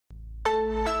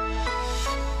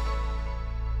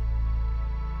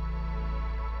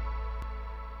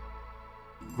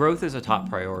Growth is a top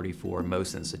priority for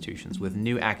most institutions, with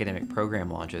new academic program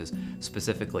launches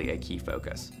specifically a key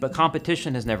focus. But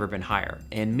competition has never been higher,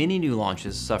 and many new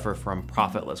launches suffer from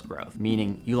profitless growth,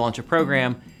 meaning you launch a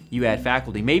program, you add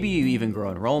faculty, maybe you even grow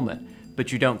enrollment,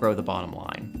 but you don't grow the bottom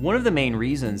line. One of the main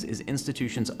reasons is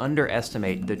institutions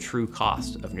underestimate the true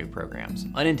cost of new programs.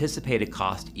 Unanticipated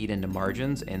costs eat into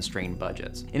margins and strain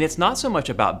budgets. And it's not so much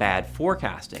about bad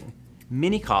forecasting.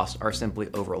 Many costs are simply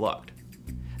overlooked.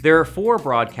 There are 4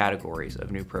 broad categories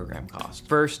of new program costs.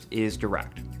 First is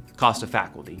direct, cost of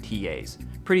faculty, TAs.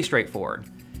 Pretty straightforward.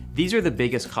 These are the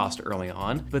biggest costs early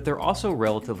on, but they're also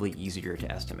relatively easier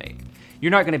to estimate. You're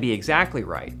not going to be exactly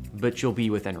right, but you'll be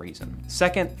within reason.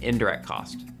 Second, indirect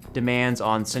cost. Demands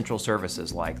on central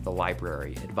services like the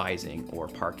library, advising, or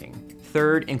parking.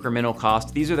 Third, incremental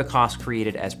cost. These are the costs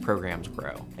created as programs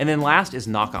grow. And then last is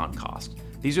knock-on cost.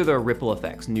 These are the ripple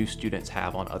effects new students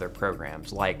have on other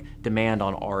programs, like demand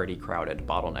on already crowded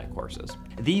bottleneck courses.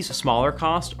 These smaller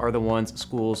costs are the ones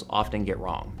schools often get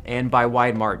wrong, and by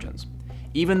wide margins.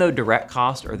 Even though direct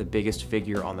costs are the biggest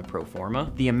figure on the pro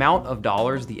forma, the amount of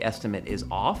dollars the estimate is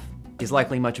off is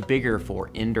likely much bigger for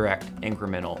indirect,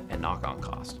 incremental, and knock-on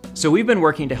cost. So we've been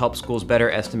working to help schools better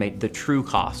estimate the true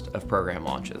cost of program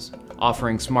launches,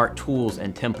 offering smart tools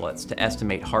and templates to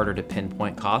estimate harder to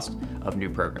pinpoint cost of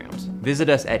new programs. Visit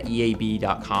us at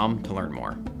eab.com to learn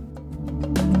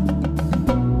more.